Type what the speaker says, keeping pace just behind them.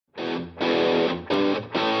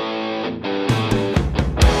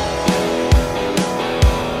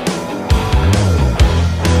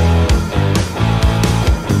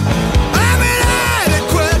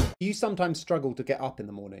sometimes struggle to get up in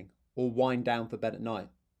the morning or wind down for bed at night?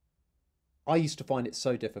 I used to find it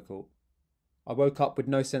so difficult. I woke up with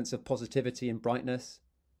no sense of positivity and brightness.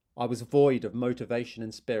 I was void of motivation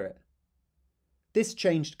and spirit. This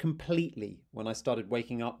changed completely when I started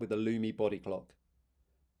waking up with a Lumie body clock.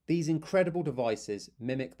 These incredible devices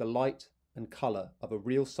mimic the light and colour of a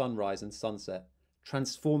real sunrise and sunset,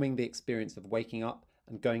 transforming the experience of waking up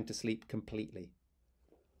and going to sleep completely.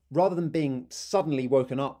 Rather than being suddenly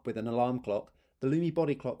woken up with an alarm clock, the Lumie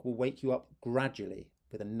Body Clock will wake you up gradually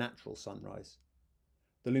with a natural sunrise.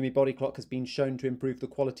 The Lumie Body Clock has been shown to improve the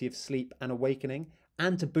quality of sleep and awakening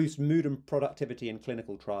and to boost mood and productivity in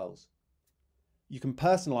clinical trials. You can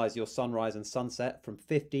personalise your sunrise and sunset from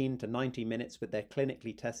 15 to 90 minutes with their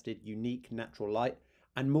clinically tested unique natural light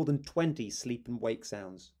and more than 20 sleep and wake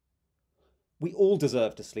sounds. We all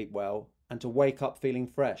deserve to sleep well and to wake up feeling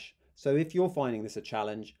fresh. So if you're finding this a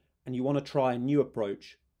challenge and you want to try a new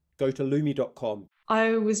approach, go to lumie.com.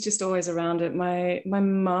 I was just always around it. My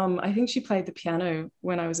mum, I think she played the piano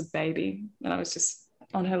when I was a baby and I was just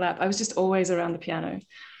on her lap. I was just always around the piano.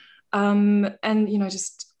 And, you know,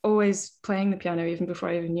 just always playing the piano even before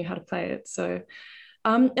I even knew how to play it. So,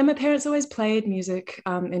 and my parents always played music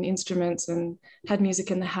and instruments and had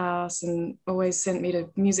music in the house and always sent me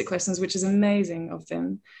to music lessons, which is amazing of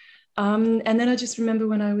them. And then I just remember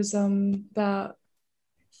when I was about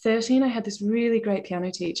 13, I had this really great piano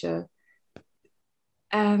teacher.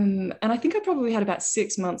 And I think I probably had about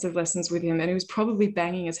 6 months of lessons with him, and he was probably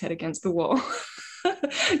banging his head against the wall,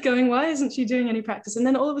 going, "Why isn't she doing any practice?" And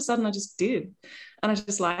then all of a sudden I just did, and I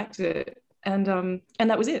just liked it. And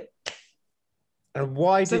that was it. And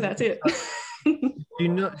why so did that's it.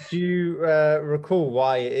 do you recall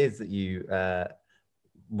why it is that you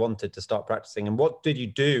wanted to start practicing, and what did you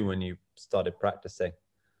do when you started practicing?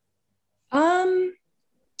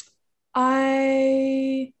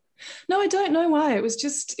 I don't know why. It was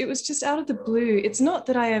just out of the blue. It's not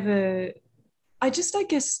that I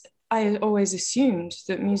guess I always assumed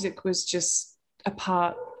that music was just a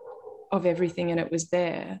part of everything and it was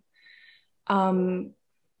there. And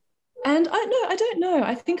I don't know.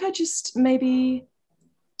 I think I just maybe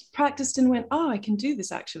practiced and went, "Oh, I can do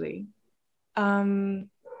this actually." And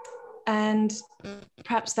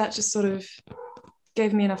perhaps that just sort of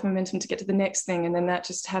gave me enough momentum to get to the next thing. And then that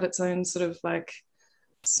just had its own sort of like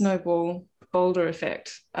snowball boulder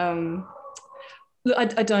effect. I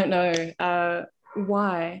don't know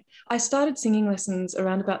why. I started singing lessons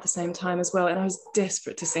around about the same time as well, and I was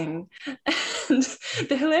desperate to sing. And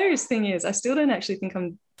the hilarious thing is, I still don't actually think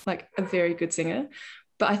I'm like a very good singer,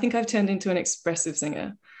 but I think I've turned into an expressive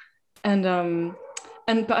singer.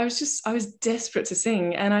 But I was desperate to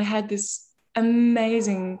sing, and I had this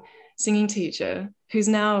amazing singing teacher who's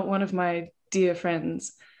now one of my dear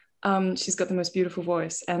friends. She's got the most beautiful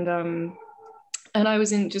voice, and I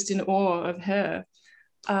was just in awe of her,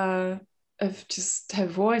 of just her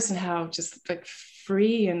voice and how just like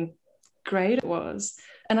free and great it was.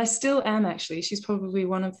 And I still am actually. She's probably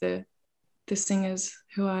one of the singers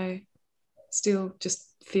who I still just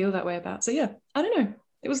feel that way about. So yeah, I don't know.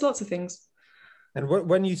 It was lots of things. And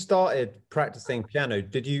when you started practicing piano,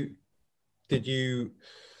 did you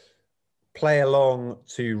play along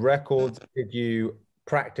to records? Did you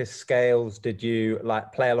practice scales? Did you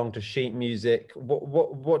like play along to sheet music?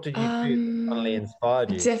 What did you do that suddenly inspired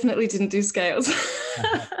you? I definitely didn't do scales.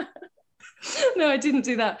 No, I didn't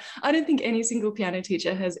do that. I don't think any single piano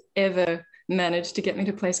teacher has ever managed to get me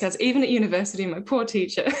to play scales, even at university. My poor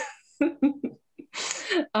teacher.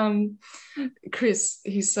 Chris,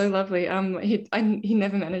 he's so lovely. He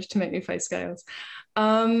never managed to make me play scales.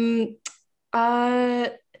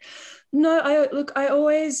 No, I've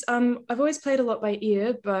always played a lot by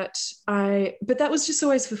ear, but that was just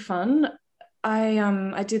always for fun.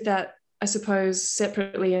 I did that, I suppose,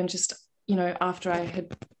 separately and just, you know, after I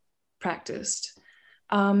had practiced.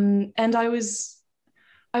 And I was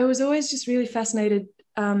always just really fascinated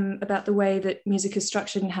about the way that music is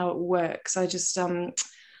structured and how it works. I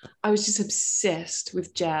was just obsessed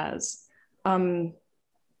with jazz,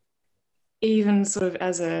 even sort of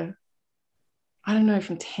as I don't know,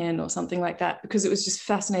 from 10 or something like that, because it was just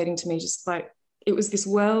fascinating to me. Just like, it was this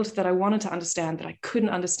world that I wanted to understand that I couldn't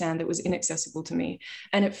understand, that was inaccessible to me.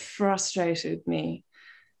 And it frustrated me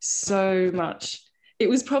so much. It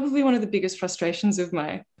was probably one of the biggest frustrations of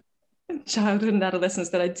my childhood and adolescence,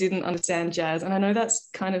 that I didn't understand jazz. And I know that's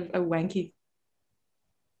kind of a wanky.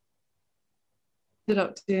 Ended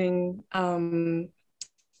up doing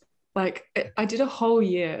like, I did a whole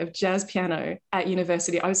year of jazz piano at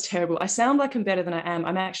university. I was terrible. I sound like I'm better than I am.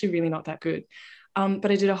 I'm actually really not that good. But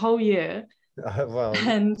I did a whole year Well,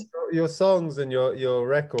 And your songs and your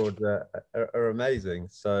record are amazing.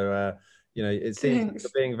 So you know, it seems thanks.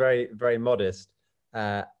 you're being very, very modest.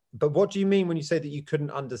 But what do you mean when you say that you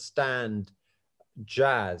couldn't understand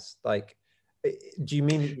jazz? Like, do you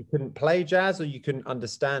mean that you couldn't play jazz, or you couldn't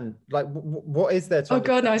understand? Like, what is there to Oh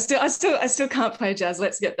understand? God, no, I still can't play jazz.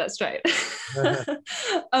 Let's get that straight.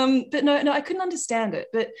 But no, I couldn't understand it.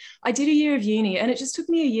 But I did a year of uni, and it just took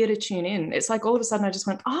me a year to tune in. It's like all of a sudden I just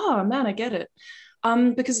went, oh man, I get it.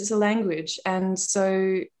 Because it's a language, and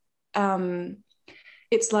so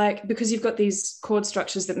it's like, because you've got these chord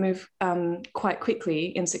structures that move quite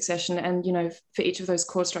quickly in succession, and you know, for each of those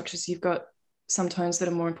chord structures, you've got some tones that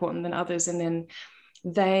are more important than others, and then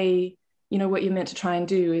they, you know, what you're meant to try and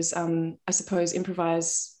do is, I suppose,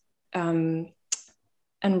 improvise and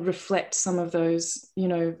reflect some of those, you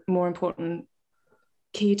know, more important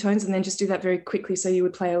key tones, and then just do that very quickly. So you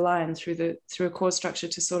would play a line through a chord structure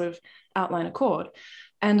to sort of outline a chord.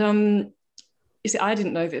 And you see, I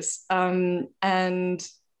didn't know this, and then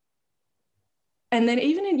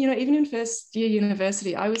even in first year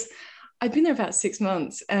university, I'd been there about 6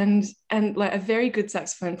 months, and like a very good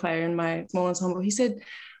saxophone player in my small ensemble, he said,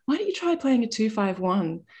 why don't you try playing a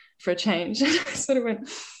 2-5-1 for a change? And I sort of went,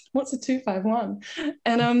 what's a 2-5-1?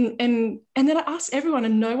 And then I asked everyone,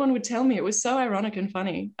 and no one would tell me. It was so ironic and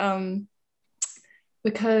funny,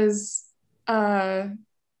 because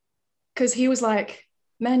he was like,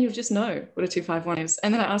 man, you'll just know what a 2-5-1 is.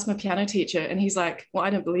 And then I asked my piano teacher, and he's like, well,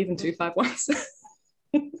 I don't believe in 2-5-1s.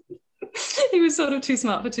 He was sort of too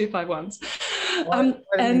smart for 2-5-1s. Why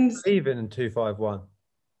didn't you believe in 2-5-1?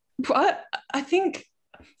 I think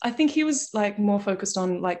he was like more focused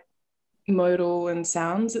on like modal and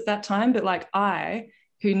sounds at that time, but like I,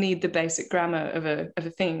 who need the basic grammar of a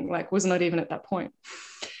thing, like was not even at that point.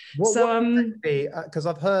 Because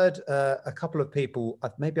I've heard a couple of people,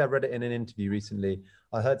 maybe I read it in an interview recently.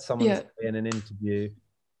 I heard someone say in an interview,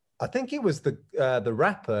 I think it was the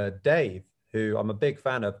rapper Dave, who I'm a big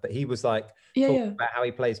fan of, but he was like talking about how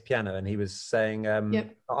he plays piano, and he was saying,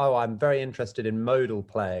 oh, I'm very interested in modal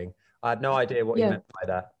playing. I had no idea what he meant by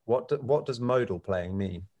that. What does modal playing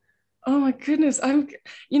mean? Oh my goodness.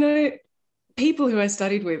 People who I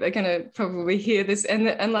studied with are going to probably hear this,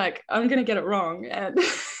 and like, I'm going to get it wrong, and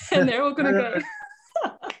they're all going to go,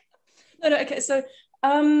 no, okay. So,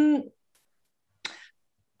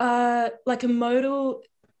 like a modal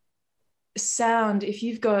sound, if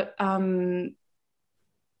you've got a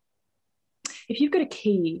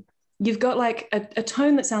key, you've got like a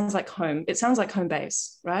tone that sounds like home. It sounds like home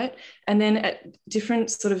base, right? And then at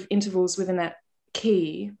different sort of intervals within that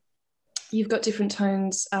key, you've got different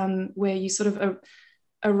tones where you sort of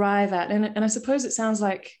arrive at. And I suppose it sounds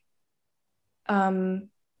like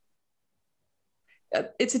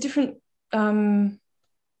it's a different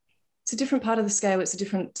part of the scale. It's a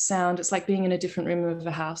different sound. It's like being in a different room of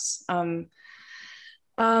a house.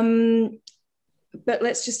 But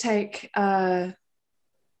let's just take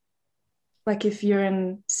like if you're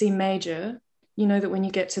in C major, you know that when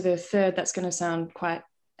you get to the third, that's going to sound quite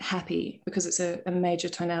happy because it's a major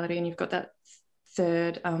tonality, and you've got that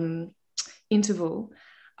third interval,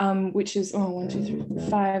 which is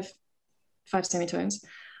 5 semitones.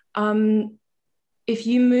 If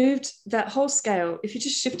you moved that whole scale, if you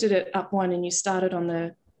just shifted it up one and you started on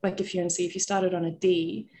the, like if you're in C, if you started on a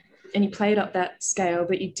D and you played up that scale,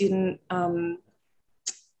 but you didn't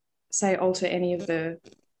say alter any of the,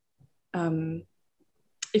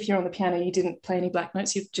 if you're on the piano, you didn't play any black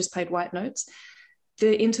notes, you just played white notes,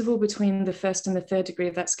 the interval between the first and the third degree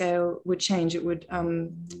of that scale would change. It would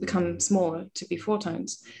become smaller to be 4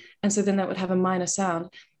 tones. And so then that would have a minor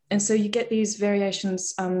sound. And so you get these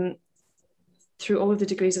variations through all of the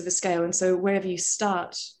degrees of the scale. And so wherever you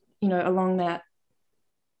start, you know, along that,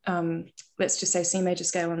 let's just say C major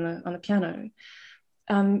scale on the piano,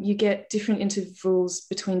 you get different intervals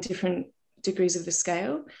between different degrees of the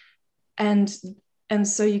scale. And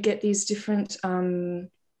so you get these different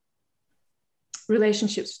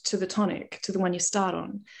relationships to the tonic, to the one you start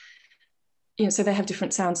on. You know, so they have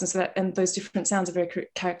different sounds, and those different sounds are very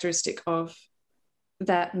characteristic of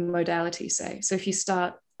that modality, say. So if you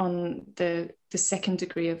start on the second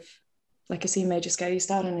degree of like a C major scale, you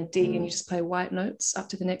start on a D and you just play white notes up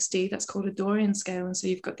to the next D, that's called a Dorian scale. And so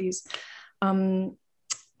you've got these sounds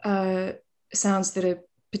that are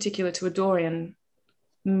particular to a Dorian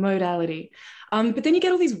modality. But then you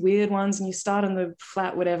get all these weird ones, and you start on the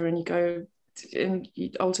flat whatever, and you go and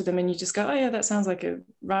you alter them, and you just go, oh yeah, that sounds like a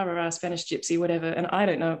rah rah rah Spanish gypsy, whatever. And I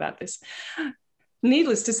don't know about this.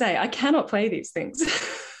 Needless to say, I cannot play these things.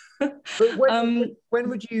 But when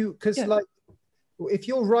would you, because like if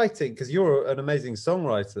you're writing, because you're an amazing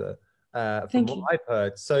songwriter, from Thank what you. I've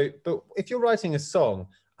heard. So, but if you're writing a song,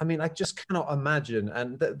 I mean, I just cannot imagine,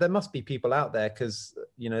 and there must be people out there, because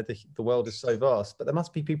you know the world is so vast, but there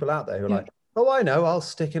must be people out there who are like, oh, I know, I'll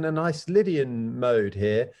stick in a nice Lydian mode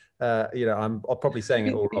here. You know, I'm probably saying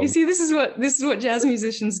it all wrong. You see, this is what jazz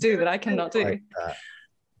musicians do that I cannot do. Like that.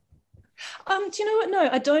 Do you know what? No,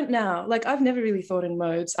 I don't now. Like, I've never really thought in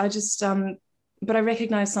modes. I just but I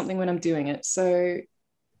recognize something when I'm doing it. So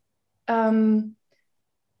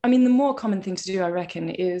I mean, the more common thing to do, I reckon,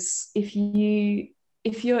 is if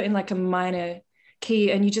you're in like a minor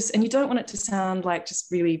key and you don't want it to sound like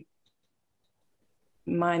just really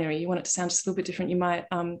minor, you want it to sound just a little bit different, you might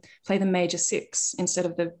play the major six instead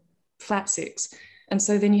of the flat six. And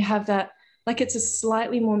so then you have that, like, it's a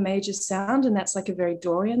slightly more major sound, and that's like a very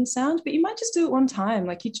Dorian sound, but you might just do it one time.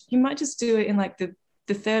 Like you might just do it in like the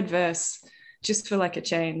third verse, just for like a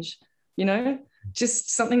change, you know? Just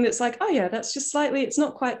something that's like, oh yeah, that's just slightly, it's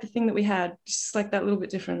not quite the thing that we had, just like that little bit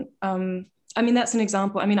different. I mean, that's an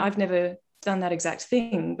example. I mean, I've never done that exact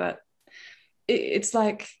thing, but it's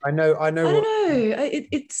like, I know. I don't know.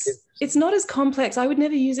 It's not as complex. I would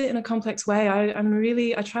never use it in a complex way. I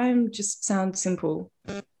try and just sound simple,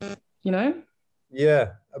 you know?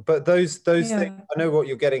 Yeah, but those Yeah. things, I know what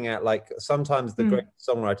you're getting at. Like sometimes the great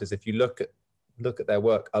songwriters, if you look at their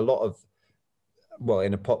work, a lot of, well,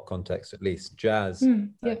 in a pop context at least, jazz.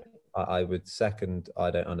 Yeah. I would second.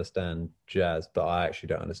 I don't understand jazz, but I actually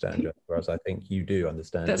don't understand jazz. Whereas I think you do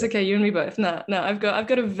understand. That's jazz. okay. You and me both. No, I've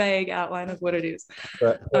got a vague outline of what it is.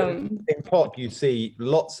 But in pop, you see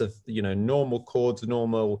lots of normal chords,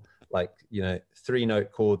 normal like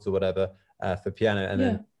 3-note chords or whatever for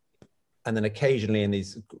piano, and then occasionally in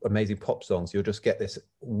these amazing pop songs, you'll just get this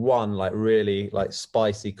one like really like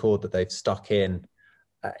spicy chord that they've stuck in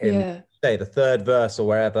say the third verse or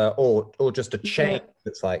wherever, or just a change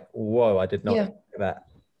that's like, whoa, I did not think of that.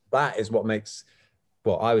 That is what makes,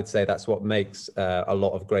 well, I would say that's what makes a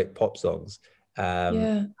lot of great pop songs. How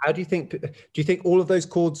do you think all of those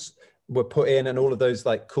chords were put in, and all of those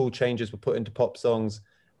like cool changes were put into pop songs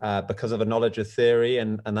because of a knowledge of theory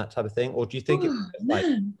and that type of thing? Or do you think like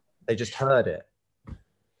they just heard it?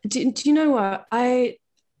 Do you know what?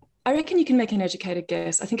 I reckon you can make an educated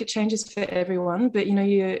guess. I think it changes for everyone, but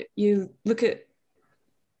you look at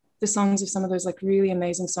the songs of some of those like really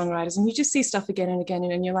amazing songwriters, and you just see stuff again and again,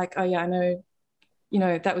 and you're like, oh yeah, I know,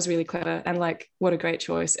 that was really clever, and like what a great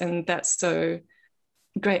choice, and that's so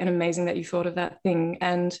great and amazing that you thought of that thing,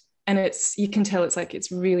 and it's, you can tell it's like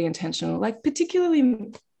it's really intentional, like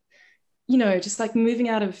particularly just like moving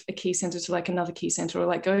out of a key center to like another key center, or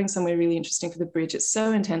like going somewhere really interesting for the bridge. It's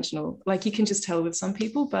so intentional. Like you can just tell with some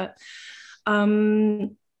people, but I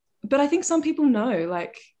think some people know,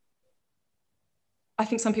 like, I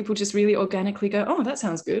think some people just really organically go, oh, that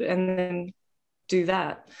sounds good, and then do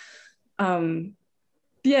that.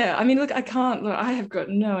 Yeah, I mean, look, I have got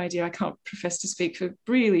no idea. I can't profess to speak for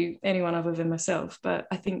really anyone other than myself, but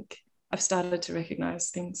I think I've started to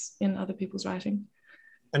recognize things in other people's writing.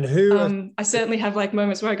 And who I certainly have like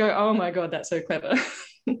moments where I go, oh my God, that's so clever.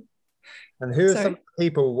 And who are some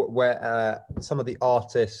people where some of the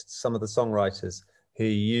artists, some of the songwriters who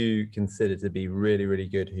you consider to be really, really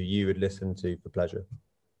good, who you would listen to for pleasure?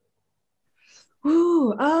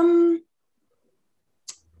 Ooh, I'm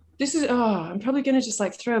probably going to just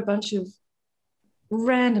like throw a bunch of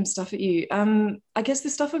random stuff at you. I guess the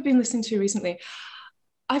stuff I've been listening to recently,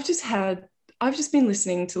 I've just been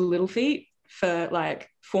listening to Little Feat for like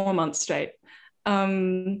 4 months straight.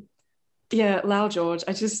 Lal George,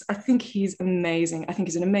 I think he's amazing. I think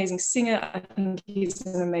he's an amazing singer. I think he's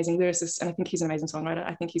an amazing lyricist, and I think he's an amazing songwriter.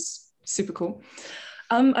 I think he's super cool.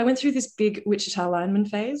 I went through this big Wichita lineman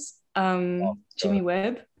phase. Jimmy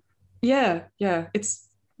Webb. I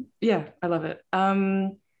love it.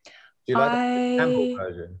 Do you like the Campbell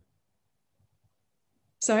version?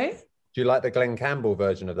 Sorry? Do you like the Glenn Campbell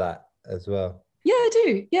version of that as well? Yeah, I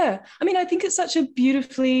do. Yeah. I mean, I think it's such a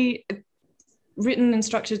beautifully written and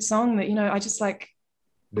structured song that, I just like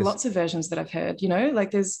lots of versions that I've heard, like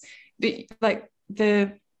there's the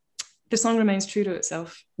song remains true to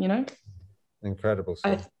itself, Incredible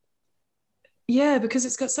song. Because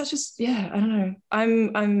it's got such I don't know.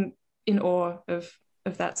 I'm in awe of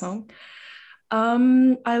that song.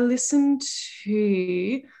 I've been listening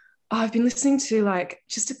to like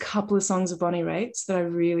just a couple of songs of Bonnie Raitt's that I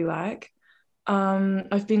really like.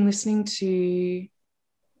 I've been listening to,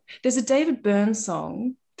 there's a David Byrne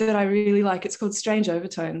song that I really like. It's called Strange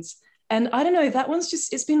Overtones. And I don't know, that one's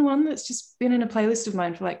it's been one that's just been in a playlist of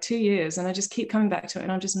mine for like 2 years, and I just keep coming back to it,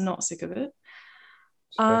 and I'm just not sick of it.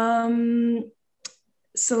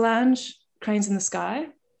 Solange, Cranes in the Sky.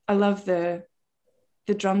 I love the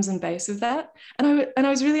the drums and bass of that. And I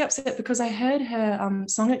was really upset because I heard her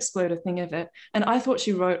Song Exploder thing of it, and I thought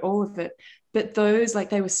she wrote all of it. But those, like,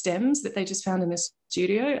 they were stems that they just found in the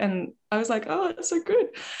studio, and I was like, oh, that's so good.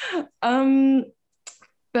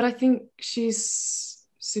 But I think she's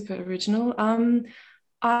super original.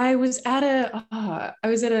 I was at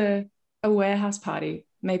a warehouse party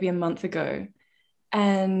maybe a month ago,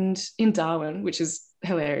 and in Darwin, which is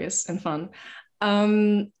hilarious and fun.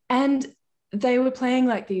 And they were playing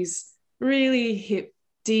like these really hip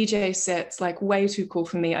DJ sets, like way too cool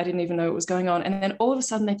for me. I didn't even know what was going on. And then all of a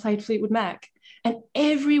sudden they played Fleetwood Mac, and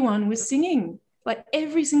everyone was singing. Like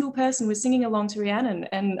every single person was singing along to Rhiannon.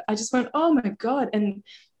 And I just went, oh my God. And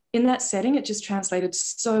in that setting, it just translated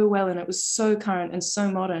so well, and it was so current and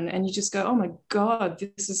so modern. And you just go, oh my God,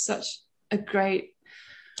 this is such a great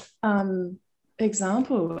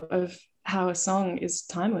example of how a song is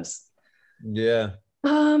timeless. Yeah.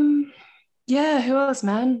 Yeah, who else,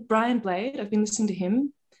 man? Brian Blade, I've been listening to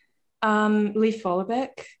him. Leif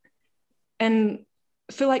Vollerbeck. And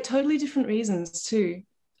for like totally different reasons too.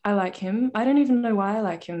 I like him. I don't even know why I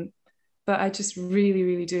like him, but I just really,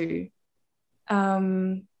 really do.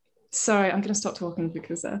 Sorry, I'm going to stop talking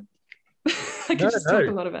because I could just talk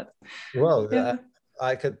a lot about it. Well, yeah.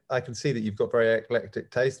 I can see that you've got very eclectic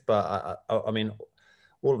taste, but I mean,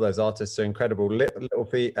 all of those artists are incredible. Little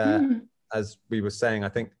Feat, as we were saying, I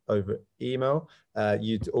think over email, I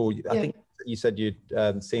think you said you'd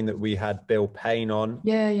seen that we had Bill Payne on.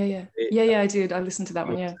 Yeah, I did. I listened to that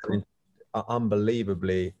one. Yeah, cool.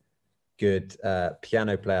 Unbelievably good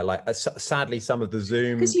piano player. Like sadly, some of the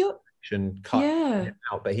Zoom cut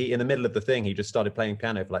out, but he, in the middle of the thing, he just started playing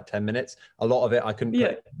piano for like 10 minutes. A lot of it I couldn't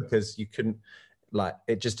play because you couldn't, like,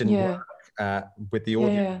 it just didn't work with the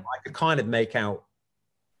audio. I could kind of make out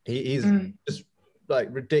he's just like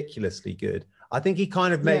ridiculously good. I think he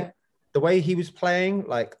kind of made the way he was playing,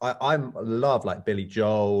 like I love like Billy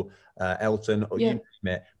Joel, Elton, or you name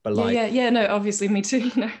it, but like no, obviously me too,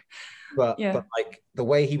 you know. But like the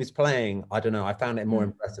way he was playing, I don't know, I found it more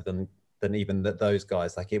impressive than even those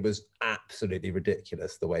guys. Like it was absolutely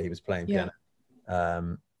ridiculous the way he was playing piano.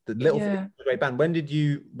 The Little Feat was a great band. When did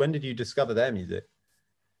you discover their music?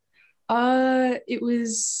 It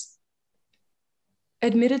was,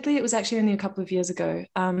 admittedly, it was actually only a couple of years ago.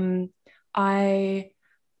 I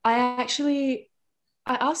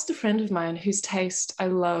asked a friend of mine whose taste I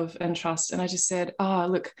love and trust, and I just said,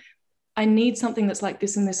 look, I need something that's like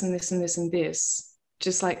this and this and this and this and this.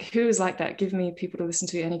 Just like, who is like that? Give me people to listen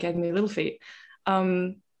to. And he gave me Little Feat.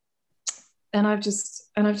 And I've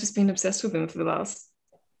just been obsessed with them for the last,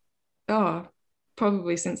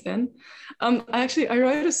 probably since then. I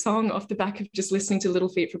wrote a song off the back of just listening to Little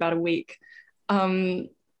Feat for about a week. And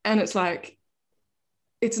it's like,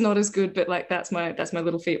 it's not as good, but like that's my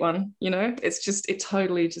Little Feat one, you know? It's just, it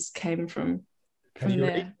totally just came from Have you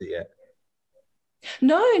there. released it yet?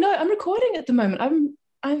 No, I'm recording at the moment.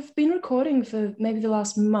 I've been recording for maybe the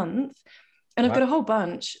last month, and I've got a whole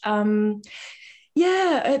bunch.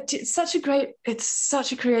 It's such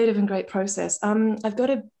a creative and great process. I've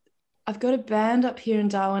got a band up here in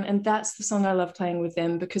Darwin, and that's the song I love playing with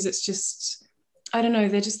them because it's just, I don't know,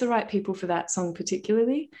 they're just the right people for that song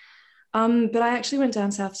particularly. But I actually went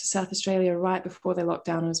down south to South Australia right before they locked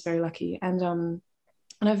down. I was very lucky, and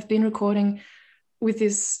I've been recording with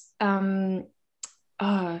this.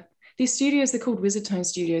 These studios, they're called Wizard Tone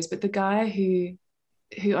Studios, but the guy who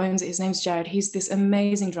owns it, his name's Jared. He's this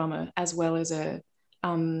amazing drummer as well as an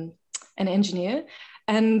engineer.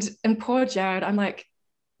 And poor Jared, I'm like,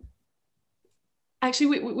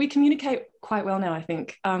 actually we communicate quite well now, I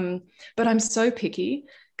think. But I'm so picky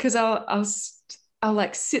because I'll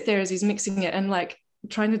like sit there as he's mixing it and like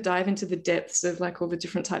trying to dive into the depths of like all the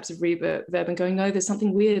different types of reverb and going, no, there's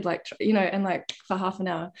something weird, like, you know, and like for half an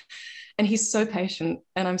hour. And he's so patient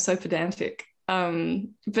and I'm so pedantic.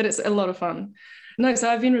 But it's a lot of fun. No, so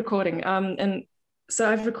I've been recording. And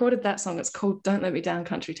so I've recorded that song. It's called Don't Let Me Down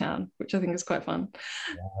Country Town, which I think is quite fun.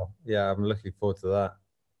 Wow. Yeah, I'm looking forward to that.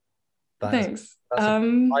 Thanks. That's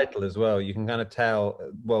a title as well. You can kind of tell,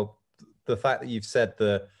 well, the fact that you've said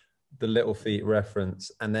the Little Feat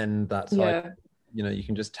reference, and then that's like, you know, you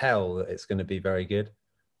can just tell that it's going to be very good.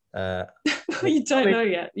 You don't know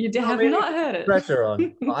yet. You have not heard it. Pressure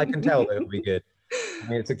on. But I can tell that it'll be good. I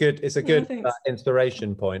mean, it's a good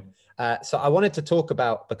inspiration point. So I wanted to talk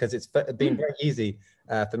about, because it's been very easy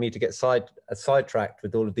for me to get sidetracked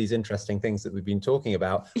with all of these interesting things that we've been talking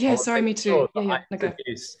about. Yeah, sorry, me too. I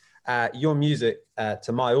introduce your music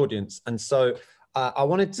to my audience, and so I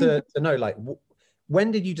wanted to know, like,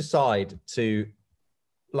 when did you decide to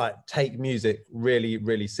like take music really,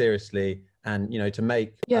 really seriously, and you know, to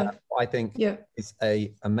make I think Yeah. is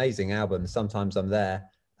a amazing album. Sometimes I'm there.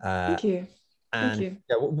 Thank you. And Thank you.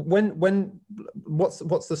 yeah,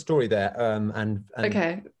 what's the story there? And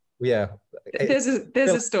Okay. yeah, There's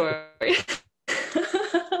a story.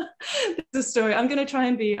 There's a story. I'm going to try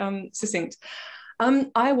and be succinct.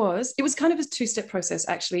 It was kind of a two-step process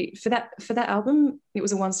actually. For that album, it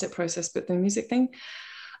was a one-step process, but the music thing,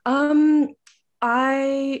 I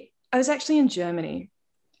was actually in Germany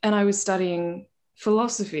and I was studying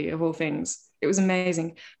philosophy of all things. It was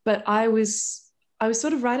amazing. But I was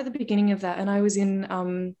sort of right at the beginning of that, and I was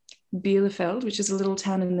in Bielefeld, which is a little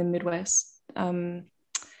town in the Midwest.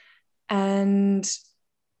 And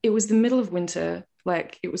it was the middle of winter,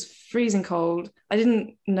 like it was freezing cold. I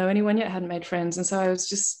didn't know anyone yet, I hadn't made friends. And so I was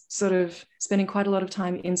just sort of spending quite a lot of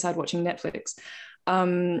time inside watching Netflix.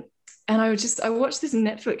 And I watched this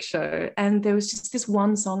Netflix show, and there was just this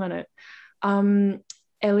one song on it,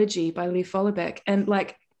 Elegy by Lee Follebeck. And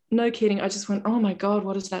like, no kidding, I just went, oh my God,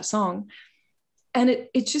 what is that song? And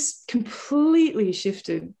it just completely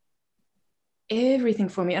shifted everything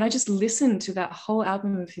for me. And I just listened to that whole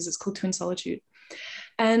album of his. It's called Twin Solitude.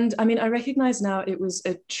 And I mean, I recognize now it was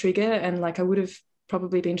a trigger, and like I would have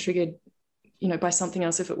probably been triggered, by something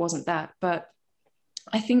else if it wasn't that. But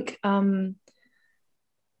I think in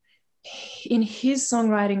his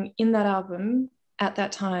songwriting in that album at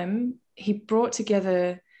that time, he brought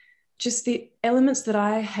together just the elements that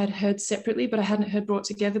I had heard separately, but I hadn't heard brought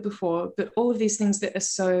together before. But all of these things that are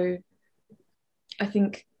so, I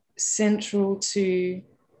think, central to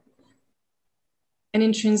and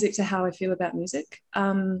intrinsic to how I feel about music.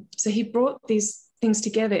 So he brought these things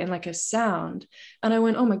together in like a sound, and I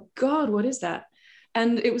went, oh my God, what is that?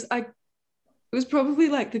 And it was probably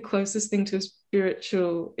like the closest thing to a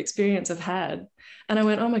spiritual experience I've had. And I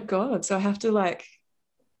went, oh my God, so I have to like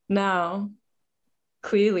now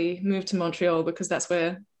clearly move to Montreal, because that's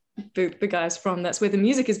where the guy's from, that's where the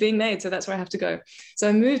music is being made, so that's where I have to go. So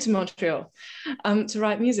I moved to Montreal to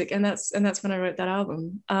write music, and that's when I wrote that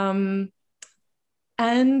album.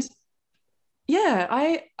 And yeah,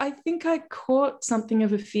 I think I caught something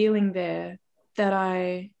of a feeling there that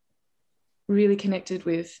I really connected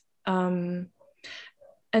with. And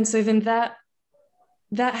so then that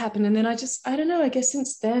happened, and then I don't know, I guess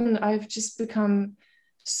since then I've just become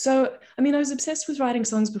so, I mean, I was obsessed with writing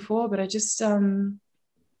songs before, but I just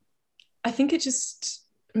I think it just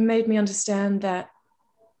made me understand that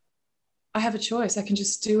I have a choice. I can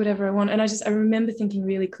just do whatever I want. And I remember thinking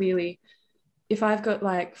really clearly, if I've got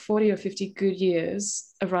like 40 or 50 good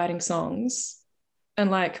years of writing songs,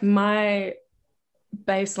 and like my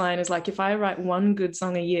baseline is like, if I write one good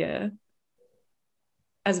song a year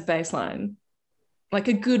as a baseline, like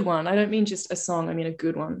a good one, I don't mean just a song, I mean a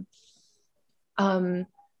good one.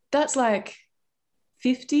 That's like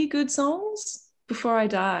 50 good songs before I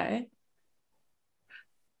die.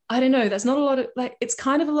 I don't know, that's not a lot of, like, it's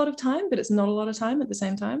kind of a lot of time, but it's not a lot of time at the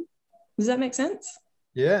same time. Does that make sense?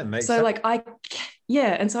 Yeah, it makes so sense. Like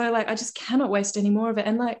and so I just cannot waste any more of it.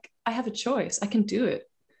 And like, I have a choice, I can do it.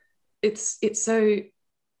 It's so,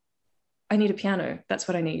 I need a piano, that's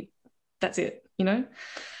what I need, that's it,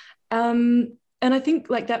 and I think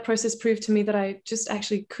like that process proved to me that I just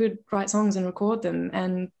actually could write songs and record them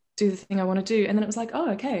and do the thing I want to do. And then it was like,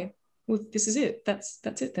 oh, okay, well, this is it, that's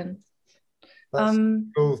it then. That's a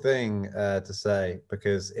cool thing to say,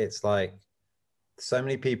 because it's like so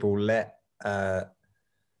many people let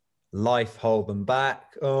life hold them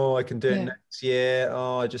back. Oh, I can do it next year.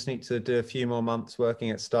 Oh, I just need to do a few more months working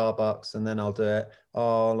at Starbucks and then I'll do it.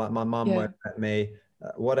 Oh, like my mum won't let me,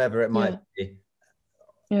 whatever it might be.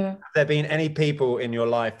 Yeah. Have there been any people in your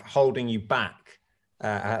life holding you back?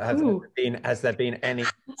 Has there been any?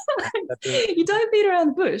 You don't beat around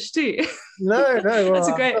the bush, do you? No. Well, that's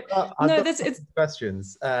a great. It's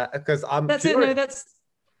questions because I'm. That's curious. it.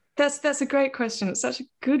 No, that's a great question. It's such a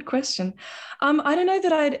good question. I don't know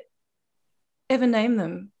that I'd ever name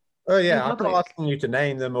them. Oh yeah, I'm not asking you to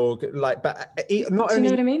name them or like, but not do only. You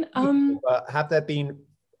know what I mean? People, but have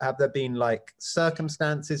there been like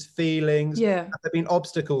circumstances, feelings? Yeah. Have there been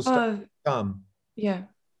obstacles to come? Yeah,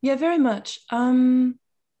 very much.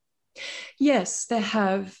 Yes, there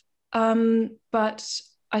have. But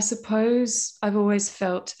I suppose I've always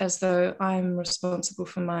felt as though I'm responsible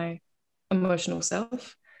for my emotional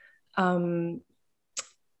self. And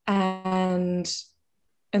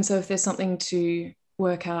so if there's something to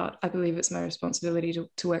work out, I believe it's my responsibility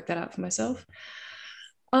to work that out for myself.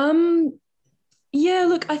 Yeah,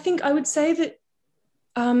 look, I think I would say that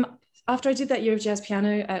after I did that year of jazz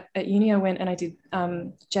piano at uni, I went and I did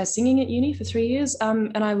jazz singing at uni for 3 years,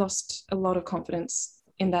 and I lost a lot of confidence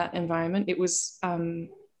in that environment. It was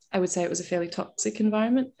I would say it was a fairly toxic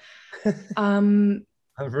environment. I'm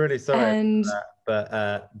really sorry And about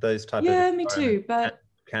that, but those type of yeah, me too. But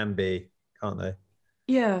can be, can't they?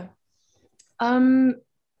 yeah,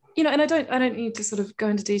 you know, and I don't need to sort of go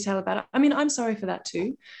into detail about it. I mean, I'm sorry for that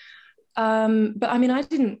too. But I mean, I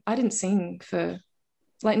didn't sing for,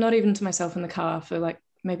 like, not even to myself in the car for like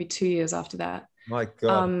maybe 2 years after that. My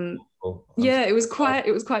God. Yeah, it was quite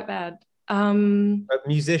bad. But And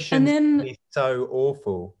musicians can then be so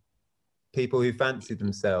awful. People who fancy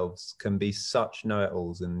themselves can be such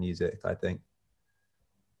know-it-alls in music, I think.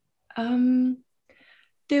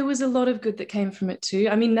 there was a lot of good that came from it too.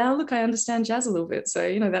 I mean, now look, I understand jazz a little bit, so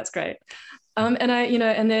you know, that's great. And I, you know,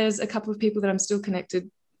 and there's a couple of people that I'm still connected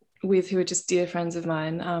with who are just dear friends of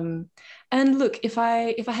mine. And look, if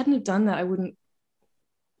I hadn't have done that, I wouldn't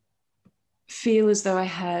feel as though I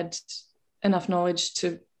had enough knowledge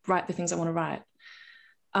to write the things I want to write.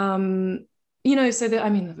 You know, so that, I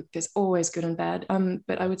mean, look, there's always good and bad.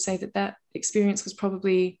 But I would say that that experience was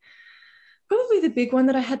probably the big one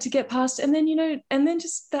that I had to get past. And then, you know, and then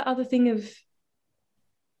just that other thing of,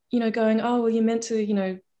 you know, going, oh, well, you're meant to, you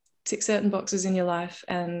know, tick certain boxes in your life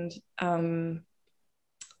and have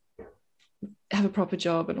a proper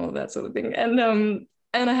job and all that sort of thing. And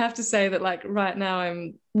I have to say that, like, right now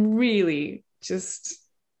I'm really just,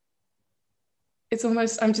 it's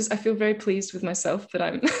almost, I feel very pleased with myself that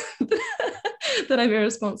I'm that I'm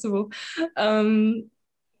irresponsible. And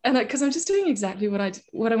because I'm just doing exactly what I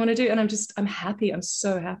want to do, and I'm happy. I'm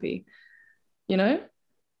so happy, you know,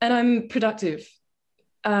 and I'm productive,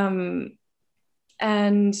 and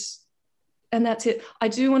that's it. I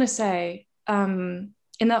do want to say, in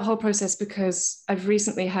that whole process, because I've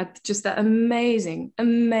recently had just that amazing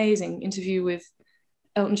interview with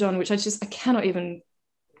Elton John, which I cannot even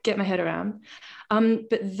get my head around.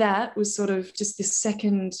 But that was sort of just this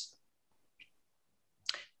second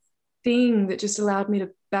thing that just allowed me to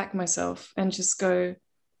back myself and just go,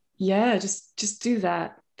 yeah, just do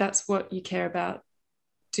that. That's what you care about.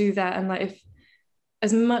 Do that. And like, if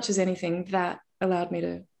as much as anything, that allowed me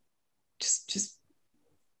to just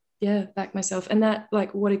yeah, back myself. And that,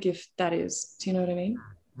 like, what a gift that is. Do you know what I mean?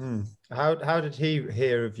 How did he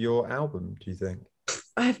hear of your album, do you think?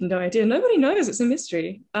 I have no idea. Nobody knows. It's a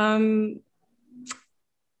mystery. Yeah,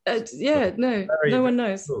 no, Very, no one very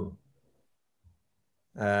knows. cool.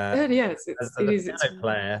 Yeah, as a piano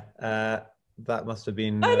player, that must have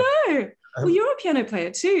been. I know. Well, you're a piano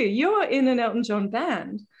player too. You're in an Elton John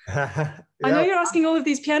band. Yeah. I know you're asking all of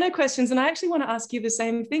these piano questions, and I actually want to ask you the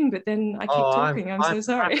same thing, but then I keep talking. I'm so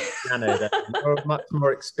sorry. Piano, you're a much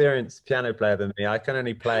more experienced piano player than me. I can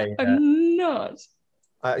only play. I'm not.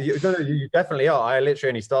 You definitely are. I literally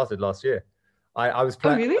only started last year. I was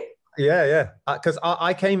playing. Oh, really? Yeah. Because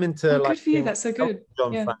I came into good for you. That's so good.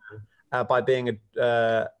 John fan by being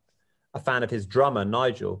a fan of his drummer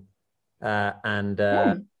Nigel, and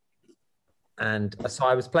so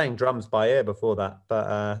I was playing drums by ear before that.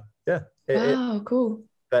 But yeah. Cool.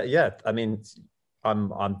 But yeah, I mean,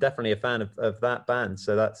 I'm definitely a fan of that band.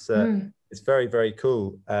 So that's it's very, very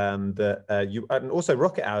cool. That you, and also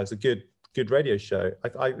Rocket Hour is a good radio show.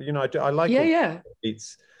 I like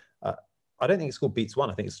Beats. I don't think it's called Beats One.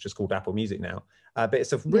 I think it's just called Apple Music now. But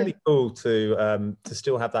it's really cool to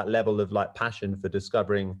still have that level of like passion for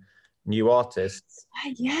discovering new artists.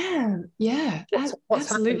 Yeah,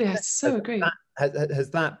 absolutely. I so agree. Has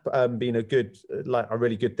that been a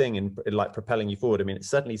really good thing in like propelling you forward? I mean, it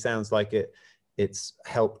certainly sounds like it's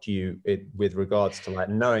helped you with regards to like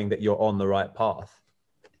knowing that you're on the right path.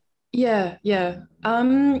 Yeah.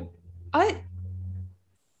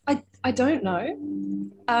 I don't know.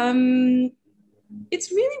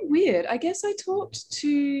 It's really weird. I guess I talked to,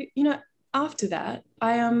 you know, after that,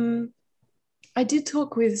 I did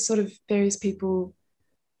talk with sort of various people,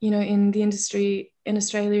 you know, in the industry in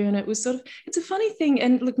Australia, and it was sort of, it's a funny thing,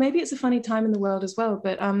 and look, maybe it's a funny time in the world as well,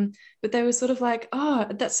 but they were sort of like, oh,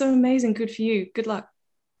 that's so amazing, good for you, good luck,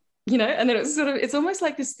 you know. And then it was sort of, it's almost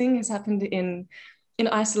like this thing has happened in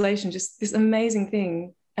isolation, just this amazing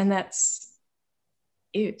thing, and that's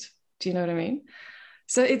it. Do you know what I mean?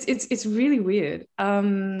 So it's really weird.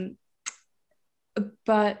 But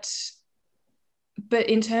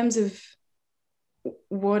in terms of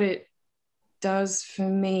what it does for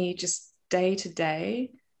me just day to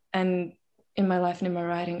day and in my life and in my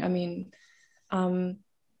writing, I mean, no,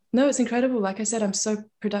 it's incredible. Like I said, I'm so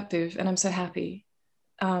productive and I'm so happy.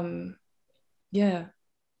 Yeah.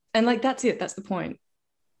 And like, that's it. That's the point.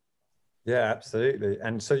 Yeah, absolutely.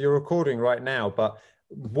 And so you're recording right now, but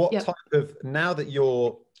what type of, now that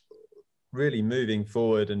you're really moving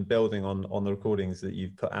forward and building on the recordings that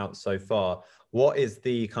you've put out so far, what is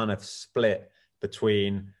the kind of split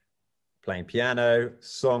between playing piano,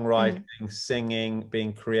 songwriting, singing,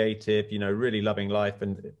 being creative, you know, really loving life.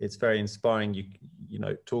 And it's very inspiring. You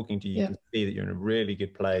know, talking to you, you can see that you're in a really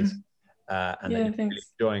good place, and that you're really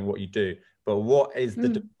enjoying what you do. But what is the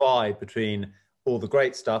divide between all the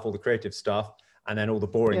great stuff, all the creative stuff, and then all the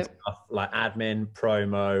boring stuff like admin,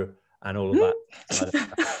 promo, and all of that?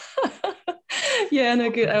 Yeah, no,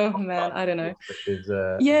 good. Oh man, I don't know.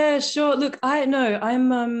 Yeah, sure. Look, I know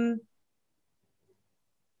I'm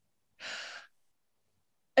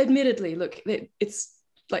admittedly, look, it's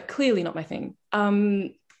like clearly not my thing.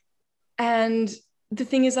 And the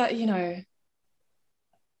thing is that, you know,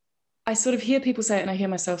 I sort of hear people say it and I hear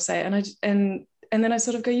myself say it, and then I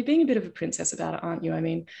sort of go, you're being a bit of a princess about it, aren't you? I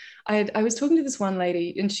mean, I was talking to this one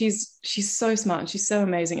lady, and she's so smart and she's so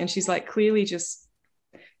amazing, and she's like clearly just,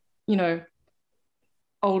 you know,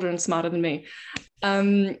 older and smarter than me.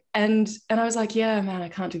 And I was like, yeah, man, I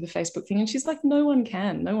can't do the Facebook thing. And she's like, no one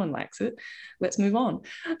can, no one likes it. Let's move on.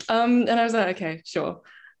 And I was like, okay, sure.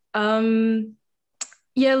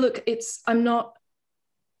 Yeah, look, I'm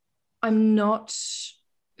not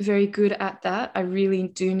very good at that. I really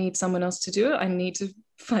do need someone else to do it. I need to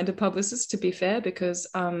find a publicist, to be fair, because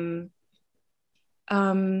I know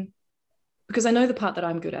the part that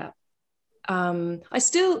I'm good at. I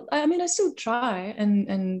still try,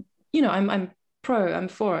 and you know, I'm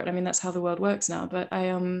for it. I mean, that's how the world works now. But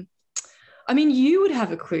I mean, you would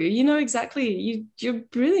have a clue. You know exactly. You're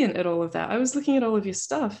brilliant at all of that. I was looking at all of your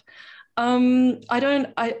stuff. I'm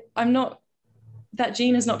not. That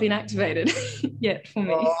gene has not been activated yet for me.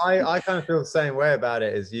 Well, I kind of feel the same way about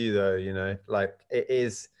it as you, though. You know, like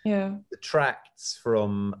it detracts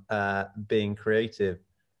from being creative.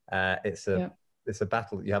 It's a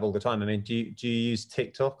battle that you have all the time. I mean, do you use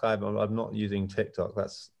TikTok? I'm not using TikTok.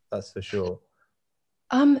 That's for sure.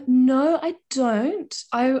 No, I don't.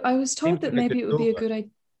 I was told that maybe it would be a good idea.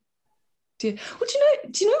 Well,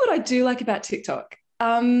 do you know what I do like about TikTok?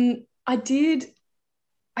 I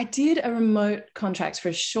did a remote contract for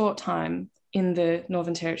a short time in the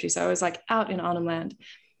Northern Territory. So I was like out in Arnhem Land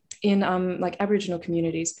in like Aboriginal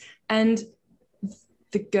communities, and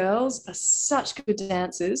the girls are such good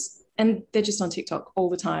dancers, and they're just on TikTok all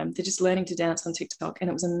the time. They're just learning to dance on TikTok, and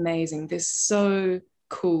it was amazing. They're so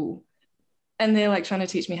cool. And they're like trying to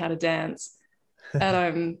teach me how to dance. And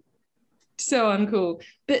I'm so uncool.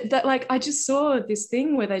 But that, like, I just saw this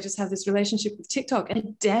thing where they just have this relationship with TikTok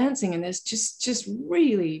and dancing, and there's just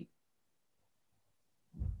really,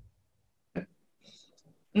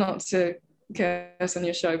 not to curse on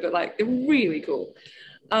your show, but like they're really cool.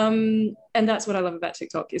 And that's what I love about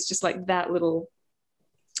TikTok. It's just like that little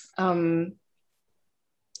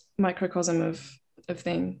microcosm of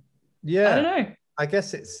thing. Yeah. I don't know. I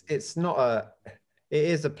guess it's not it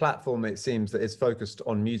is a platform, it seems, that is focused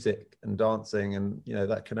on music and dancing, and you know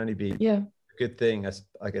that can only be a good thing,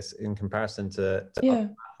 I guess, in comparison to other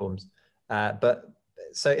platforms. But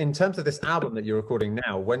so in terms of this album that you're recording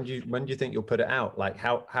now, when do you think you'll put it out? Like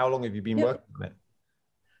how long have you been working on it?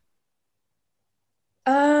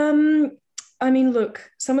 I mean,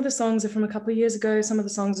 look, some of the songs are from a couple of years ago, some of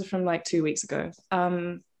the songs are from like 2 weeks ago.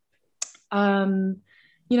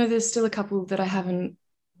 You know, there's still a couple that I haven't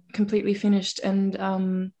completely finished, and I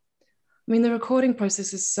mean, the recording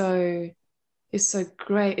process is so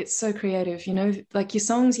great. It's so creative, you know, like your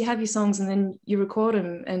songs, you have your songs and then you record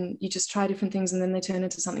them and you just try different things and then they turn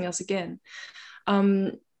into something else again.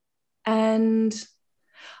 And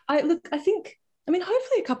I think, I mean,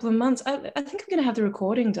 hopefully a couple of months. I think I'm going to have the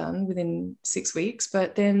recording done within 6 weeks,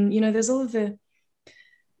 but then, you know, there's all of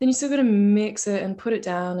then you still got to mix it and put it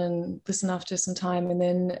down and listen after some time, and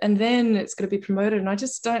then it's going to be promoted, and I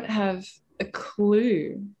just don't have a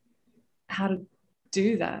clue how to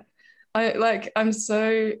do that. I'm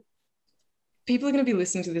so, people are going to be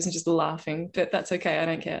listening to this and just laughing, but that's okay. I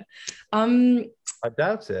don't care. I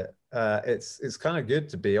doubt it. It's kind of good,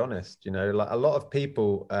 to be honest. You know, like a lot of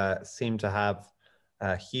people seem to have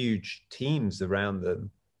huge teams around them,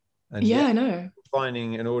 and I know,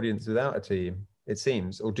 finding an audience without a team, it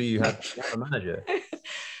seems. Or do you have a manager?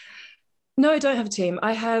 No, I don't have a team.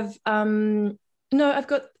 I have no, I've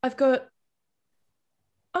got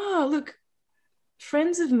oh, look,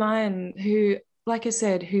 friends of mine who, like I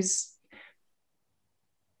said, whose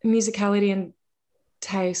musicality and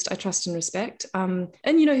taste I trust and respect, and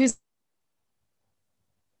you know, who's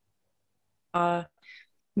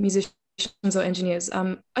musicians or engineers.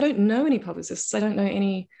 I don't know any publicists. I don't know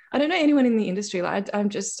anyone in the industry. Like I'm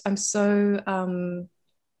so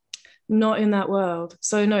not in that world.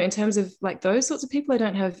 So no, in terms of like those sorts of people, I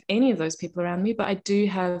don't have any of those people around me, but I do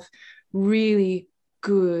have really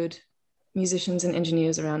good musicians and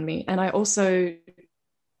engineers around me. And I also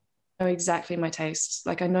exactly my tastes.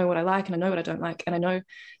 Like I know what I like and I know what I don't like. And I know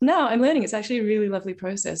now I'm learning. It's actually a really lovely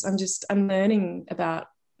process. I'm learning about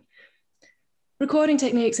recording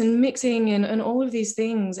techniques and mixing and all of these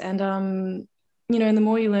things. And, you know, and the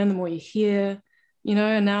more you learn, the more you hear, you know,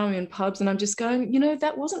 and now I'm in pubs and I'm just going, you know,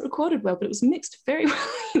 that wasn't recorded well, but it was mixed very well.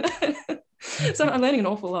 You know? So I'm learning an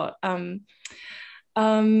awful lot.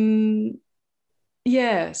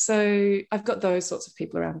 Yeah, so I've got those sorts of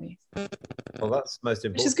people around me. Well, that's most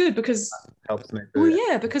important. Which is good because, that helps make well,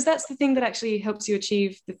 yeah, because that's the thing that actually helps you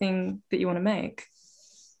achieve the thing that you want to make.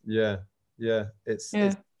 Yeah, yeah. It's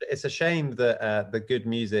a shame that the good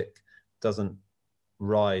music doesn't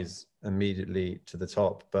rise immediately to the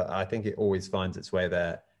top, but I think it always finds its way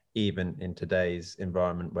there, even in today's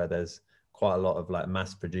environment where there's quite a lot of like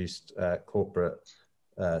mass-produced corporate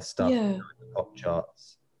stuff in the pop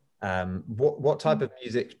charts. What type of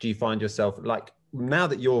music do you find yourself like now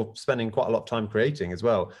that you're spending quite a lot of time creating as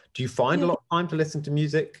well? Do you find a lot of time to listen to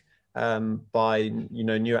music by, you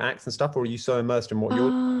know, newer acts and stuff, or are you so immersed in what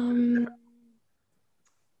you're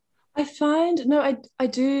I find no, I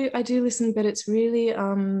do listen, but it's really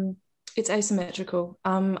it's asymmetrical.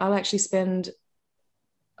 I'll actually spend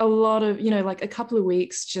a lot of, you know, like a couple of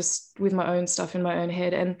weeks just with my own stuff in my own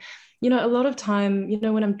head. And, you know, a lot of time, you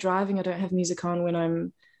know, when I'm driving, I don't have music on. When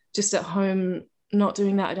I'm just at home not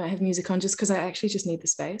doing that, I don't have music on, just because I actually just need the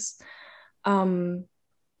space. You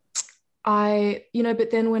know, but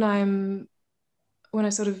then when I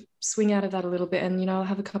sort of swing out of that a little bit and, you know, I'll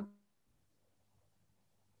have a couple,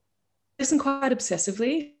 listen quite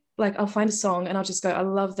obsessively. Like I'll find a song and I'll just go, I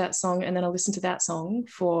love that song. And then I'll listen to that song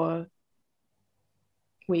for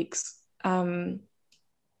weeks. And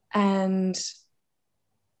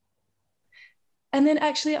then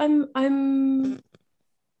actually I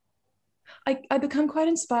become quite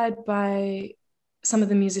inspired by some of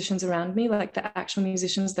the musicians around me, like the actual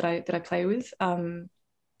musicians that I play with.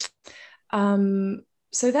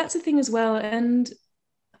 So that's a thing as well. And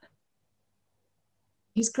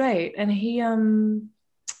he's great. And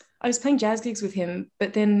I was playing jazz gigs with him,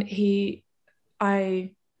 but then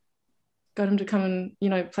I got him to come and, you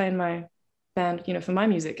know, play in my band, you know, for my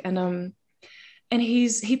music. And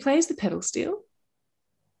he plays the pedal steel.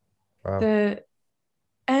 Wow.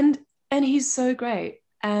 And he's so great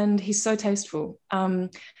and he's so tasteful.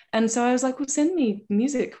 And so I was like, well, send me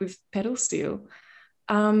music with pedal steel.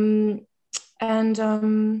 And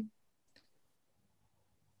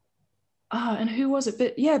who was it?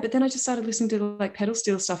 But then I just started listening to like pedal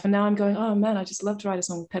steel stuff. And now I'm going, oh man, I just love to write a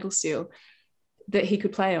song with pedal steel that he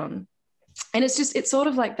could play on. And it's sort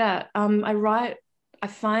of like that. I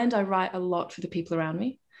find I write a lot for the people around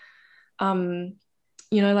me.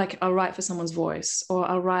 You know, like I'll write for someone's voice, or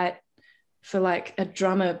I'll write for like a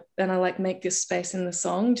drummer, and I like make this space in the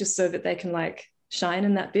song just so that they can like shine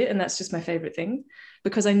in that bit. And that's just my favorite thing,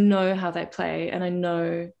 because I know how they play and I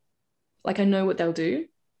know what they'll do.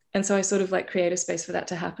 And so I sort of like create a space for that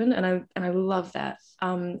to happen. And I love that.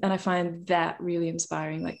 And I find that really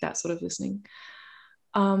inspiring, like that sort of listening.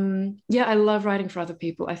 Yeah, I love writing for other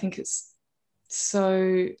people. I think it's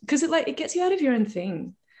so, because it gets you out of your own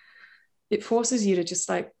thing. It forces you to just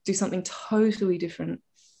like do something totally different.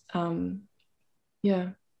 Yeah.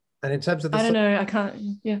 And in terms of I don't know, I can't,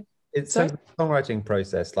 yeah. In terms of the songwriting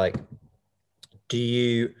process, like, do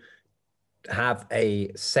you have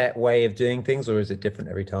a set way of doing things, or is it different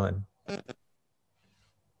every time?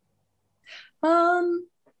 I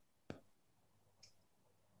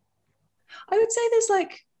would say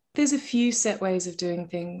there's a few set ways of doing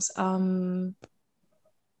things.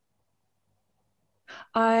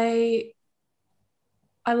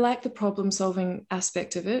 I like the problem solving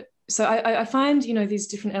aspect of it. So I find, you know, these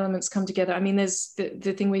different elements come together. I mean, there's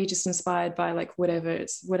the thing where you're just inspired by like whatever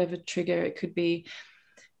trigger. It could be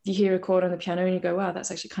you hear a chord on the piano and you go, wow,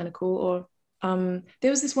 that's actually kind of cool. Or there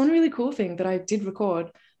was this one really cool thing that I did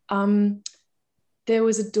record. There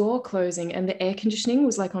was a door closing and the air conditioning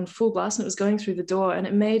was like on full blast and it was going through the door, and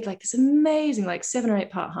it made like this amazing like 7 or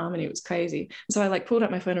 8 part harmony. It was crazy. So I like pulled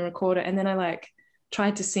up my phone and recorded it, and then I like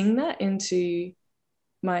tried to sing that into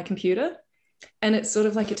my computer, and it's sort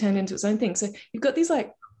of like it turned into its own thing. So you've got these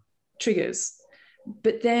like triggers,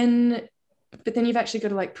 but then you've actually got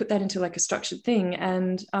to like put that into like a structured thing.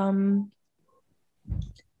 And I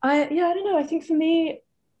don't know, I think for me,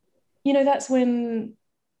 you know, that's when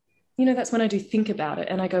I do think about it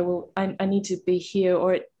and I go, well, I need to be here,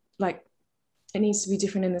 or it needs to be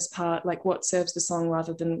different in this part, like what serves the song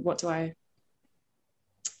rather than what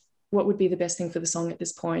would be the best thing for the song at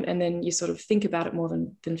this point. And then you sort of think about it more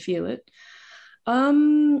than feel it. I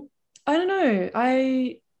don't know.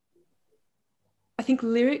 I think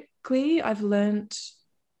lyrically I've learned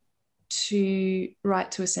to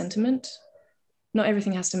write to a sentiment. Not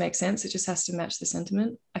everything has to make sense. It just has to match the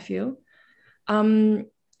sentiment, I feel. And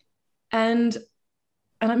I'm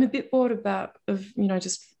a bit bored of, you know,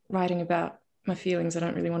 just writing about my feelings. I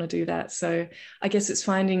don't really want to do that. So I guess it's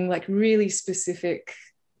finding like really specific,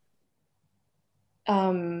 I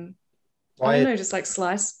don't know, just like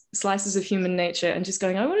slices of human nature and just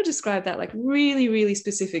going, I want to describe that like really, really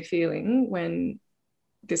specific feeling when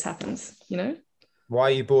this happens, you know? Why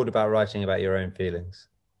are you bored about writing about your own feelings?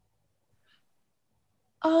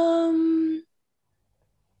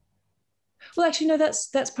 Well, actually, no,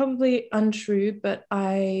 that's probably untrue, but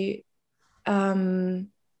well,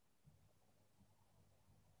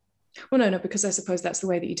 no, because I suppose that's the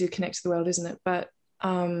way that you do connect to the world, isn't it? But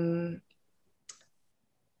I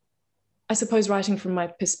suppose writing from my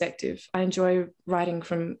perspective, I enjoy writing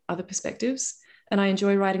from other perspectives, and I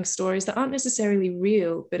enjoy writing stories that aren't necessarily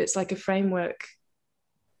real, but it's like a framework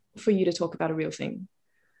for you to talk about a real thing,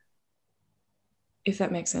 if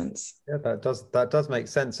that makes sense. Yeah, that does make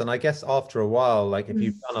sense. And I guess after a while, like if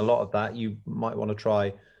you've done a lot of that, you might want to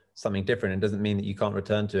try something different. It doesn't mean that you can't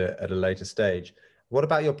return to it at a later stage. What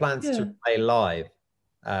about your plans to play live?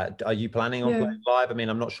 Are you planning on playing live? I mean,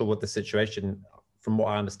 I'm not sure what the situation, from what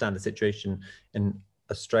I understand, the situation in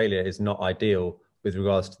Australia is not ideal with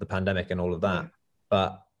regards to the pandemic and all of that.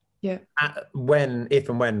 But if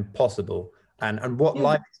and when possible, and what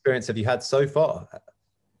live experience have you had so far?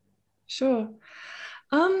 Sure.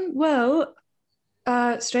 Well,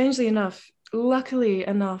 strangely enough, luckily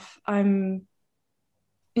enough, I'm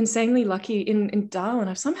insanely lucky in Darwin.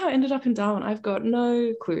 I've somehow ended up in Darwin. I've got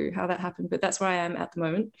no clue how that happened, but that's where I am at the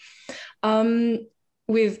moment,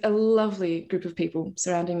 with a lovely group of people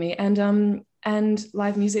surrounding me, and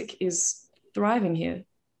live music is thriving here.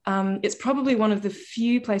 It's probably one of the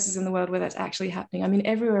few places in the world where that's actually happening. I mean,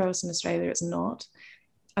 everywhere else in Australia, it's not.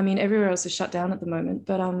 I mean, everywhere else is shut down at the moment,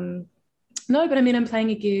 but no, but I mean, I'm playing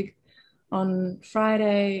a gig on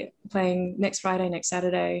Friday, playing next Friday, next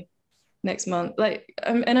Saturday, next month, like,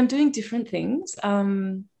 and I'm doing different things.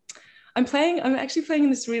 I'm actually playing in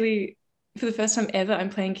this really, for the first time ever, I'm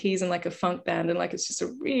playing keys in like a funk band, and like, it's just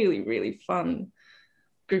a really, really fun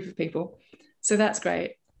group of people. So that's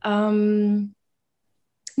great.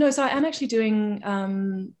 No, so I am actually doing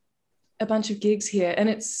a bunch of gigs here, and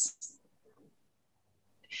it's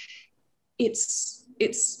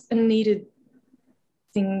a needed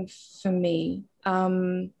thing for me.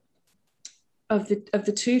 Of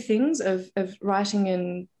the two things of writing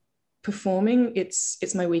and performing,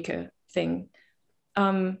 it's my weaker thing.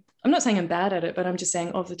 I'm not saying I'm bad at it, but I'm just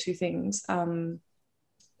saying of the two things,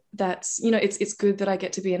 that's, you know, it's good that I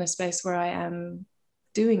get to be in a space where I am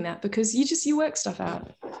doing that, because you work stuff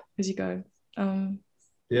out as you go. What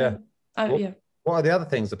are the other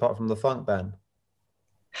things apart from the funk band?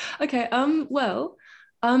 Okay. Well,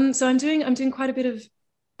 so I'm doing quite a bit of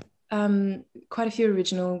quite a few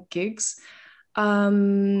original gigs.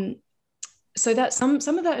 So that some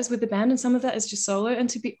of that is with the band and some of that is just solo. And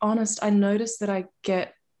to be honest, I noticed that I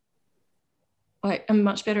get like a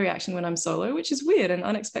much better reaction when I'm solo, which is weird and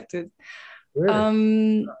unexpected.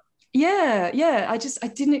 Really? Yeah. I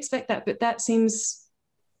didn't expect that, but that seems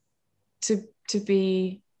to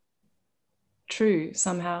be true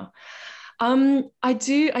somehow. I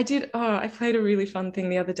played a really fun thing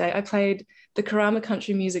the other day. I played the Karama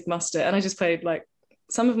Country Music Muster, and I just played like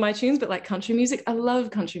some of my tunes, but like country music. I love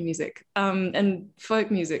country music, and folk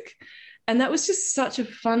music. And that was just such a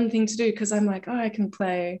fun thing to do, because I'm like, oh, I can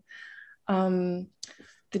play the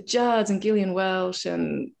Judds and Gillian Welsh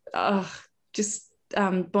and just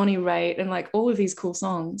Bonnie Raitt and like all of these cool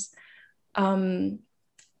songs. And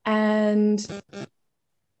then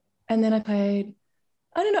I played,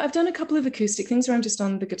 I don't know, I've done a couple of acoustic things where I'm just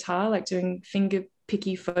on the guitar, like doing finger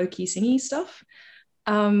picky, folky, singy stuff.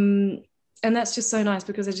 And that's just so nice,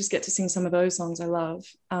 because I just get to sing some of those songs I love.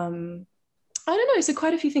 I don't know, so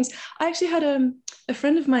quite a few things. I actually had a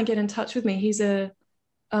friend of mine get in touch with me. He's a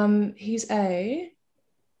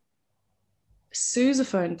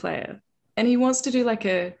sousaphone player, and he wants to do like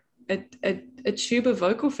a tuba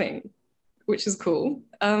vocal thing, which is cool.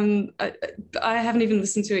 I haven't even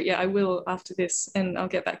listened to it yet. I will after this, and I'll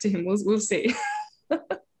get back to him. We'll see.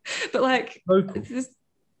 But like,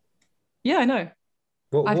 yeah, I know.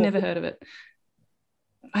 I've never heard of it.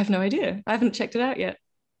 I have no idea. I haven't checked it out yet.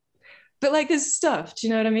 But like, there's stuff. Do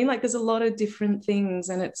you know what I mean? Like, there's a lot of different things,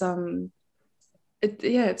 and it's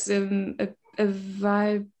it's a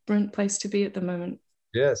vibrant place to be at the moment.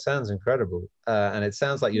 Yeah, it sounds incredible. And it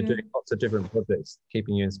sounds like you're doing lots of different projects,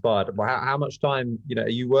 keeping you inspired. Well, how much time, are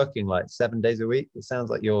you working like 7 days a week? It sounds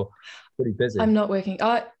like you're pretty busy. I'm not working.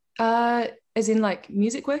 as in like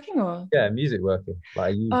music working or? Yeah, music working.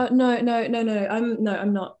 Like you. No.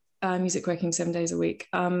 I'm not music working 7 days a week.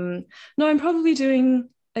 No, I'm probably doing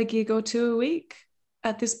a gig or two a week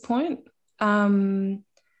at this point.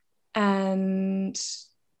 And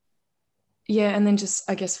yeah, and then just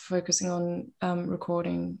I guess focusing on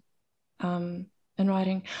recording and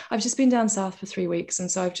writing. I've just been down south for 3 weeks, and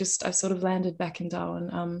so I've sort of landed back in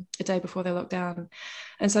Darwin a day before they locked down,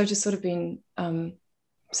 and so I've just sort of been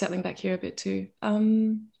settling back here a bit too.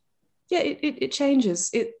 Yeah, it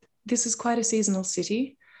changes. This is quite a seasonal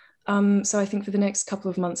city, so I think for the next couple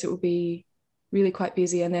of months it will be really quite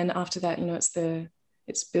busy, and then after that, you know,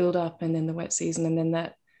 it's build up, and then the wet season, and then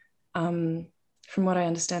that. From what I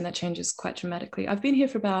understand, that changes quite dramatically. I've been here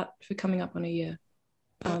for coming up on a year,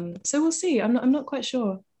 so we'll see. I'm not quite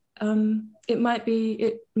sure. It might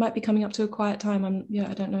be coming up to a quiet time.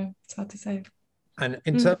 I don't know. It's hard to say. And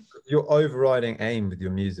in terms of your overriding aim with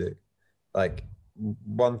your music, like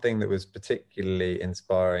one thing that was particularly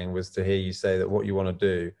inspiring was to hear you say that what you want to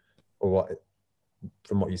do, or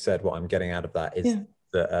from what you said, what I'm getting out of that is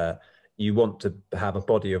that you want to have a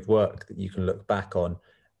body of work that you can look back on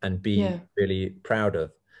and be really proud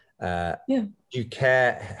of. Do you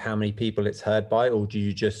care how many people it's heard by, or do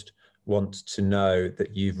you just want to know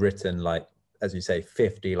that you've written, like, as you say,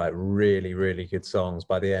 50 like really, really good songs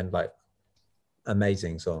by the end, like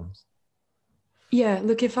amazing songs? Yeah,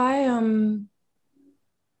 look, if I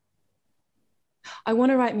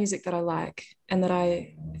want to write music that I like and that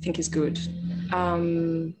I think is good. I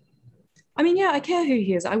mean, yeah, I care who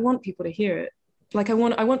hears it. I want people to hear it. Like I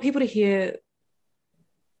want people to hear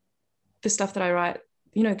the stuff that I write,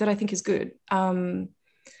 you know, that I think is good. I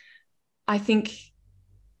think,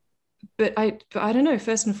 but I don't know,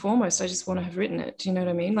 first and foremost, I just want to have written it. Do you know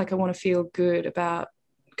what I mean? Like I want to feel good about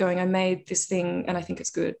going, I made this thing and I think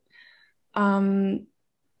it's good.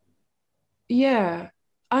 Yeah.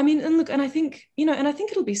 I mean, and look, and I think, you know, and I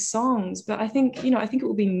think it'll be songs, but I think, you know, I think it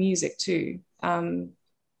will be music too.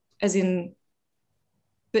 As in,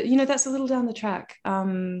 but you know, that's a little down the track.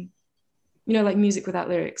 You know, like music without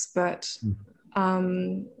lyrics, but yeah,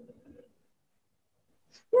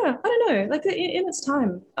 I don't know, like in its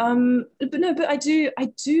time. But I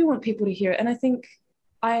do want people to hear it. And I think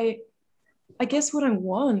I guess what I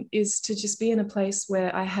want is to just be in a place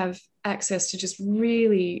where I have access to just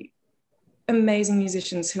really amazing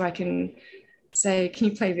musicians who I can say, can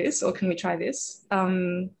you play this, or can we try this?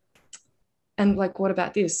 And like, what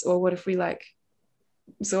about this? Or what if we like,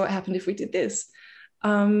 so what happened if we did this?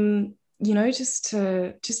 You know, just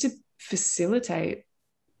to facilitate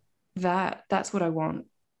that. That's what I want.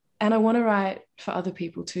 And I want to write for other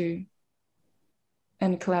people too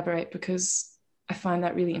and collaborate, because I find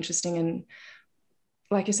that really interesting. And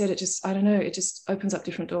like I said, I don't know, it just opens up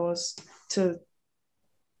different doors to,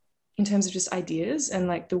 in terms of just ideas and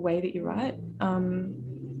like the way that you write.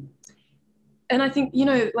 And I think, you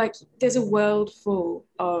know, like there's a world full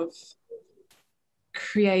of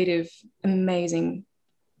creative, amazing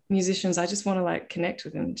musicians. I just want to like connect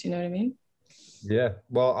with them. Do you know what I mean? Yeah.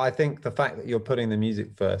 Well, I think the fact that you're putting the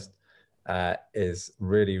music first is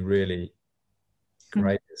really, really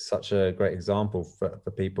great. It's such a great example for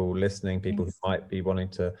people listening, people who might be wanting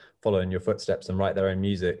to follow in your footsteps and write their own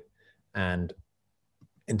music. And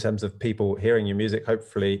in terms of people hearing your music,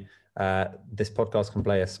 hopefully this podcast can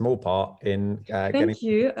play a small part in getting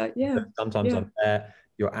sometimes on air,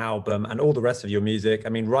 your album and all the rest of your music. I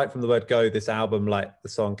mean, right from the word go, this album, like the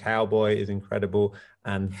song Cowboy is incredible,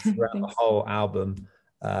 and throughout the whole album,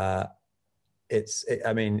 I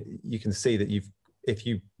mean, you can see that if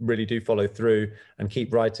you really do follow through and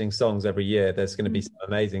keep writing songs every year, there's going to be some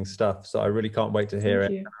amazing stuff. So I really can't wait to hear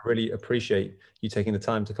it. I really appreciate you taking the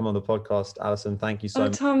time to come on the podcast, Alison. Thank you so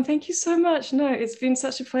much. Tom, thank you so much. No, it's been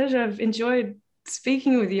such a pleasure. I've enjoyed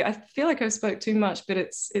speaking with you. I feel like I've spoke too much, but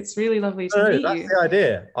it's really lovely to meet you. That's the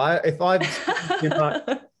idea. If I'm speaking too much,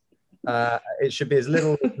 it should be as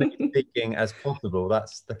little of me speaking as possible.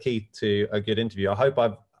 That's the key to a good interview.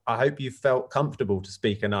 I hope you felt comfortable to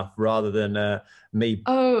speak enough rather than me.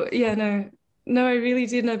 Oh yeah, no, I really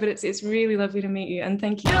did. No, but it's really lovely to meet you, and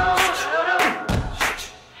thank you.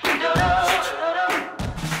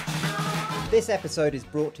 This episode is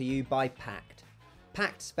brought to you by Pact.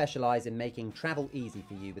 Pact specialise in making travel easy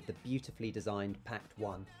for you with the beautifully designed Pact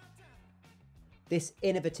One. This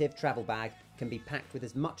innovative travel bag can be packed with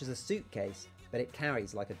as much as a suitcase, but it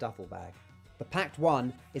carries like a duffel bag. The Pact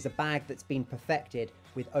One is a bag that's been perfected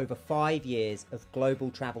with over 5 years of global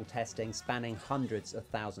travel testing spanning hundreds of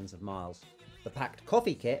thousands of miles. The Pact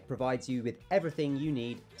Coffee Kit provides you with everything you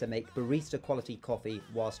need to make barista quality coffee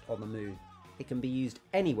whilst on the move. It can be used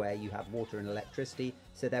anywhere you have water and electricity,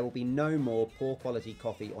 so there will be no more poor quality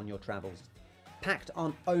coffee on your travels. Pact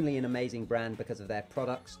aren't only an amazing brand because of their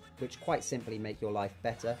products, which quite simply make your life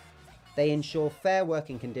better. They ensure fair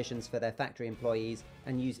working conditions for their factory employees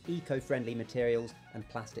and use eco-friendly materials and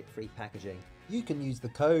plastic-free packaging. You can use the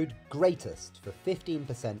code GREATEST for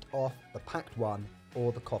 15% off the Pact One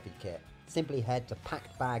or the coffee kit. Simply head to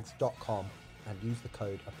pactbags.com and use the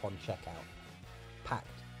code upon checkout.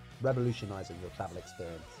 Pact, revolutionising your travel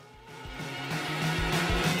experience.